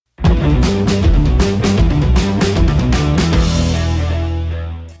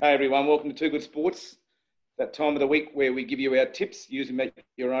everyone. Welcome to Two Good Sports, that time of the week where we give you our tips using at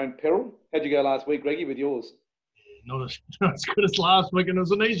your own peril. How'd you go last week, Greggy, with yours? Not as good as last week, and it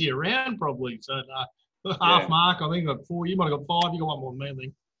was an easier round probably. So half mark, I think I got 4. You might have got 5. You got one more than me, I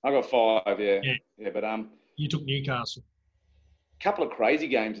think. I got 5, yeah. But you took Newcastle. A couple of crazy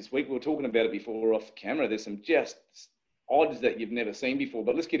games this week. We were talking about it before off camera. There's some just odds that you've never seen before.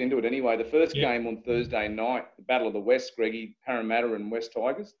 But let's get into it anyway. The first game on Thursday night, the Battle of the West, Greggy, Parramatta and West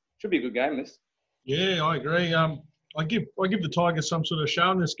Tigers. Should be a good game, this. Yeah, I agree. I give the Tigers some sort of show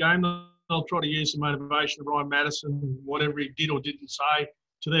in this game. They'll try to use some motivation of Ryan Madison, whatever he did or didn't say,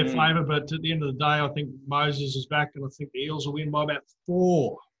 to their favour. But at the end of the day, I think Moses is back, and I think the Eels will win by about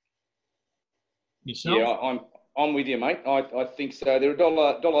 4. Yourself? Yeah, I'm with you, mate. I think so. They're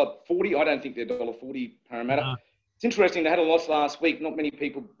 $1.40. I don't think they're $1.40 Parramatta. No. It's interesting. They had a loss last week. Not many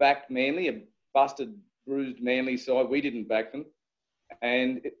people backed Manly, a busted, bruised Manly side. We didn't back them.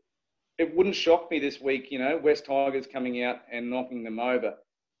 And it wouldn't shock me this week, West Tigers coming out and knocking them over.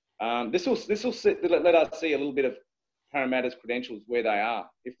 This will let us see a little bit of Parramatta's credentials where they are.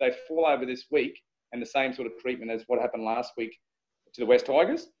 If they fall over this week and the same sort of treatment as what happened last week to the West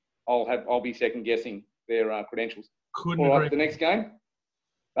Tigers, I'll be second guessing their credentials. Couldn't agree. The next game,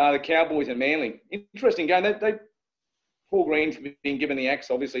 the Cowboys and Manly. Interesting game. Paul Green's been given the axe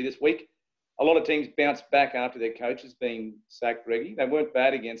obviously this week. A lot of teams bounced back after their coach has been sacked, Greggy. They weren't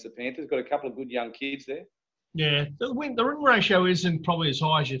bad against the Panthers. Got a couple of good young kids there. Yeah, the win ratio isn't probably as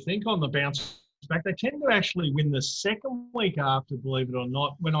high as you think on the bounce back. They tend to actually win the second week after, believe it or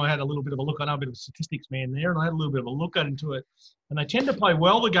not. When I had a little bit of a look, I know a bit of a statistics man there, and I had a little bit of a look into it. And they tend to play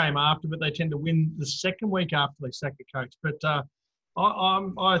well the game after, but they tend to win the second week after they sack the coach. But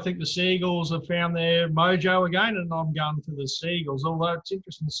I think the Seagulls have found their mojo again, and I'm going for the Seagulls. Although it's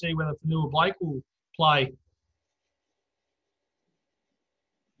interesting to see whether Fanua Blake will play.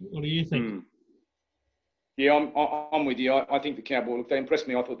 What do you think? Yeah, I'm with you. I think the Cowboys, look, they impressed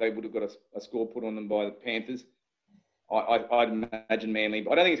me. I thought they would have got a score put on them by the Panthers. I'd imagine Manly,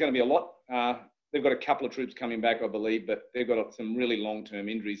 but I don't think it's going to be a lot. They've got a couple of troops coming back, I believe, but they've got some really long-term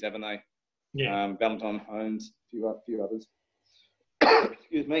injuries, haven't they? Yeah. Valentine Holmes, a few others.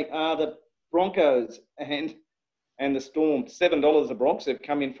 Excuse me. The Broncos and the Storm, $7 the Bronx. They've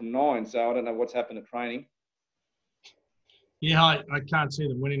come in from 9, so I don't know what's happened at training. Yeah, I can't see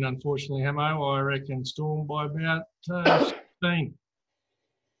them winning, unfortunately, Hamo. I reckon Storm by about 16.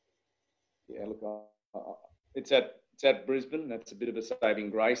 Yeah, look, it's at Brisbane. That's a bit of a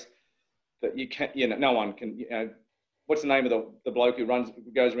saving grace. But you can't, no one can. What's the name of the bloke who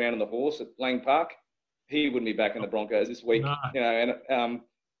goes around on the horse at Lang Park? He wouldn't be back in the Broncos this week. No. And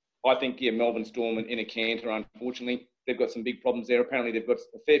I think Melbourne Storm in a canter. Unfortunately, they've got some big problems there. Apparently, they've got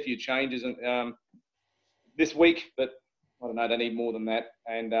a fair few changes this week, but I don't know. They need more than that.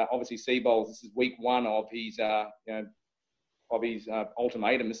 And obviously, Seabold. This is week 1 of his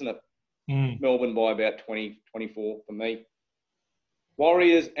ultimatum, isn't it? Melbourne by about 20, 24 for me.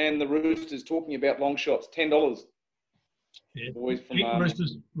 Warriors and the Roosters talking about long shots. $10. Yeah. Boys from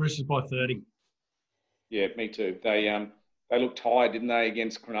Roosters by 30. Yeah, me too. They looked tired, didn't they,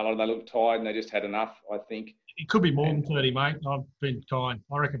 against Cronulla? They looked tired and they just had enough, I think. It could be more than 30, mate. I've been kind.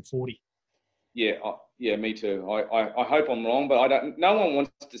 I reckon 40. Yeah, me too. I hope I'm wrong, but I don't. No one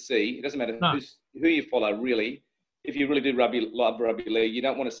wants to see. It doesn't matter who you follow, really. If you really do love rugby league, you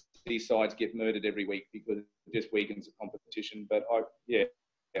don't want to see sides get murdered every week because it just weakens the competition. But I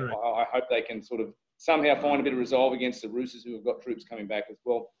hope they can sort of somehow find a bit of resolve against the Roosters, who have got troops coming back as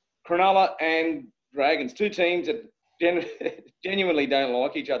well. Cronulla and Dragons, 2 teams that genuinely don't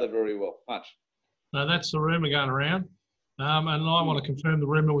like each other very well, much. No, that's the rumour going around. And I want to confirm the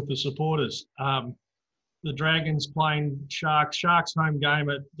rumour with the supporters. The Dragons playing Sharks. Sharks home game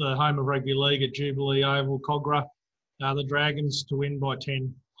at the home of rugby league at Jubilee Oval, Cogra. The Dragons to win by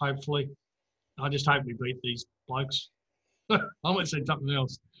 10, hopefully. I just hope we beat these blokes. I might say something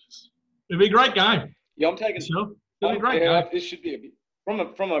else. It'd be a great game. Yeah, I'm taking. It'll be a great game. This should be from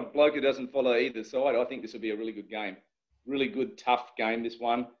a bloke who doesn't follow either side. I think this will be a really good game. Really good, tough game. This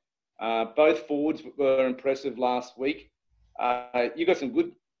one. Both forwards were impressive last week. You got some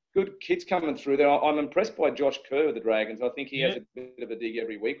good kids coming through there. I'm impressed by Josh Kerr of the Dragons. I think he has a bit of a dig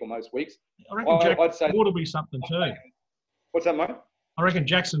every week or most weeks. I reckon Jackson Ford will be something too. What's that, mate? I reckon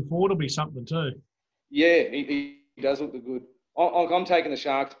Jackson Ford will be something too. Yeah, he does look good. I'm taking the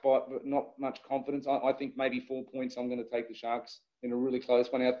Sharks, but not much confidence. I think maybe 4 points. I'm going to take the Sharks in a really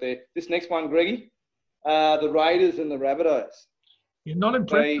close one out there. This next one, Greggy, the Raiders and the Rabbitohs. You're not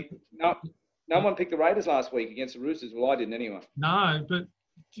impressed? No one picked the Raiders last week against the Roosters. Well, I didn't anyway. No, but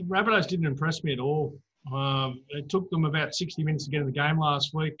the Rabbitohs didn't impress me at all. It took them about 60 minutes to get in the game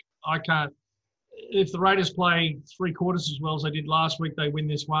last week. I can't. If the Raiders play three quarters as well as they did last week, they win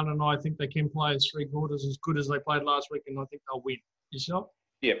this one, and I think they can play as three quarters as good as they played last week, and I think they'll win. Yourself?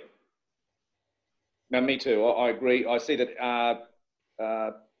 Yeah. No, me too. I agree. I see that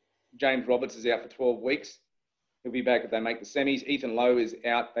James Roberts is out for 12 weeks. He'll be back if they make the semis. Ethan Lowe is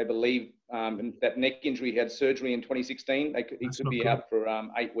out. They believe that neck injury, he had surgery in 2016. He could be out for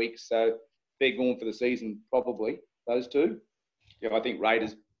 8 weeks. So they're gone for the season, probably, those two. Yeah, I think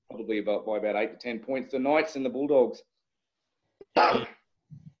Raiders probably by about 8 to 10 points. The Knights and the Bulldogs. I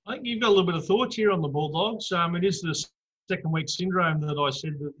think you've got a little bit of thoughts here on the Bulldogs. It is the second week syndrome that I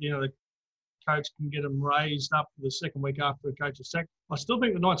said that, the coach can get them raised up for the second week after the coach is sacked. I still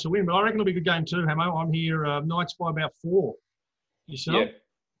think the Knights will win, but I reckon it'll be a good game too, Hamo. I'm here, Knights by about 4. Yourself?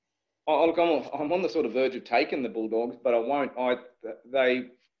 Yeah. Look, I'm on the sort of verge of taking the Bulldogs, but I won't. They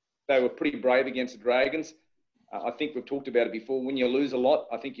were pretty brave against the Dragons. I think we've talked about it before. When you lose a lot,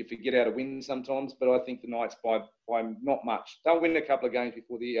 I think you forget how to win sometimes, but I think the Knights by not much. They'll win a couple of games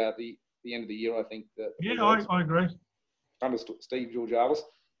before the end of the year, I think. I agree. Under Steve Georgialis.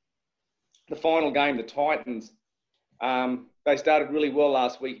 The final game, the Titans, they started really well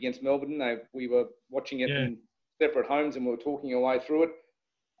last week against Melbourne. We were watching it in separate homes and we were talking our way through it.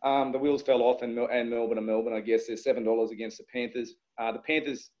 The wheels fell off and Melbourne, I guess. There's $7 against the Panthers. The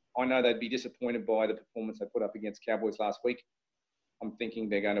Panthers, I know they'd be disappointed by the performance they put up against Cowboys last week. I'm thinking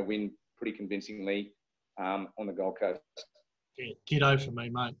they're going to win pretty convincingly on the Gold Coast. Yeah, kiddo for me,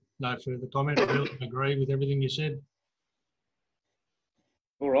 mate. No further comment. I really agree with everything you said.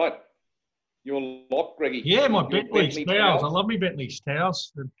 All right. Your lock, Greggy. Yeah, my Bentley's towels. I love me Bentley's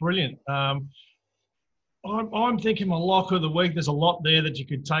towels. They're brilliant. I'm thinking my lock of the week. There's a lot there that you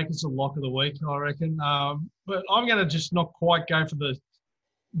could take as a lock of the week, I reckon. But I'm going to just not quite go for the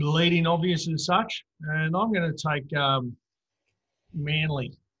leading obvious as such. And I'm going to take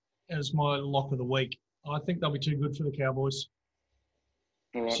Manly as my lock of the week. I think they'll be too good for the Cowboys.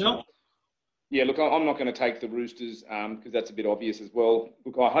 All right. So, yeah, look, I'm not going to take the Roosters because that's a bit obvious as well.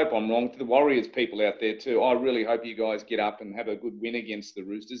 Look, I hope I'm wrong. To the Warriors people out there too, I really hope you guys get up and have a good win against the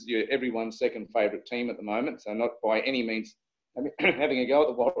Roosters. You're everyone's second favourite team at the moment, so not by any means having a go at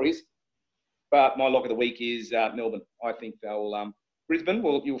the Warriors. But my lock of the week is Melbourne. I think they'll Brisbane.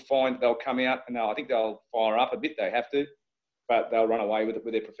 Well, you'll find they'll come out and I think they'll fire up a bit. They have to, but they'll run away with it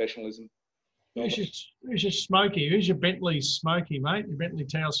with their professionalism. Who's your Smoky? Who's your Bentley Smoky, mate? Your Bentley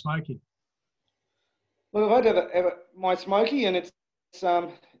Towel Smoky? Well, if I'd ever my Smoky, and that's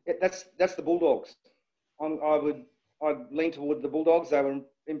the Bulldogs. I'd lean toward the Bulldogs. They were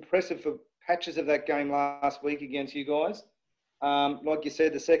impressive for patches of that game last week against you guys. Like you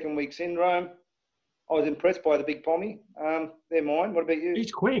said, the second week syndrome. I was impressed by the big Pommy. They're mine. What about you?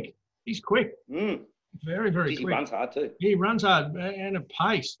 He's quick. Very, very quick. He runs hard too. He runs hard and a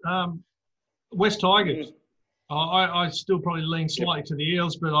pace. West Tigers. I still probably lean slightly to the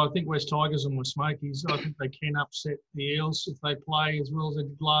Eels, but I think West Tigers and West Smokies, I think they can upset the Eels if they play as well as they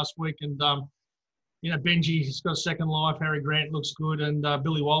did last week. And, Benji's got a second life. Harry Grant looks good. And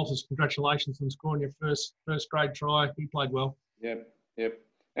Billy Walters, congratulations on scoring your first grade try. He played well. Yep.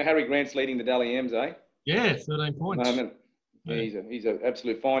 Now, Harry Grant's leading the Dally M's, eh? Yeah, 13 points. Yeah, he's an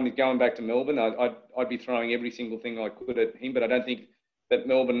absolute fine. He's going back to Melbourne. I'd be throwing every single thing I could at him, but I don't think that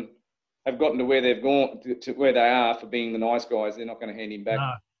Melbourne have gotten to where they've gone to where they are for being the nice guys. They're not going to hand him back.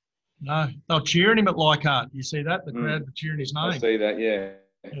 No. They're cheering him at Leichhardt. You see that? The crowd were cheering his name. I see that, yeah.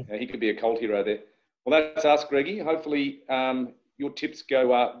 He could be a cult hero there. Well, that's us, Greggy. Hopefully your tips go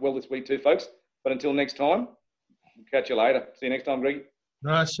well this week too, folks. But until next time, we'll catch you later. See you next time, Greggy.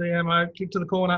 Right, see you, mate. Kick to the corner.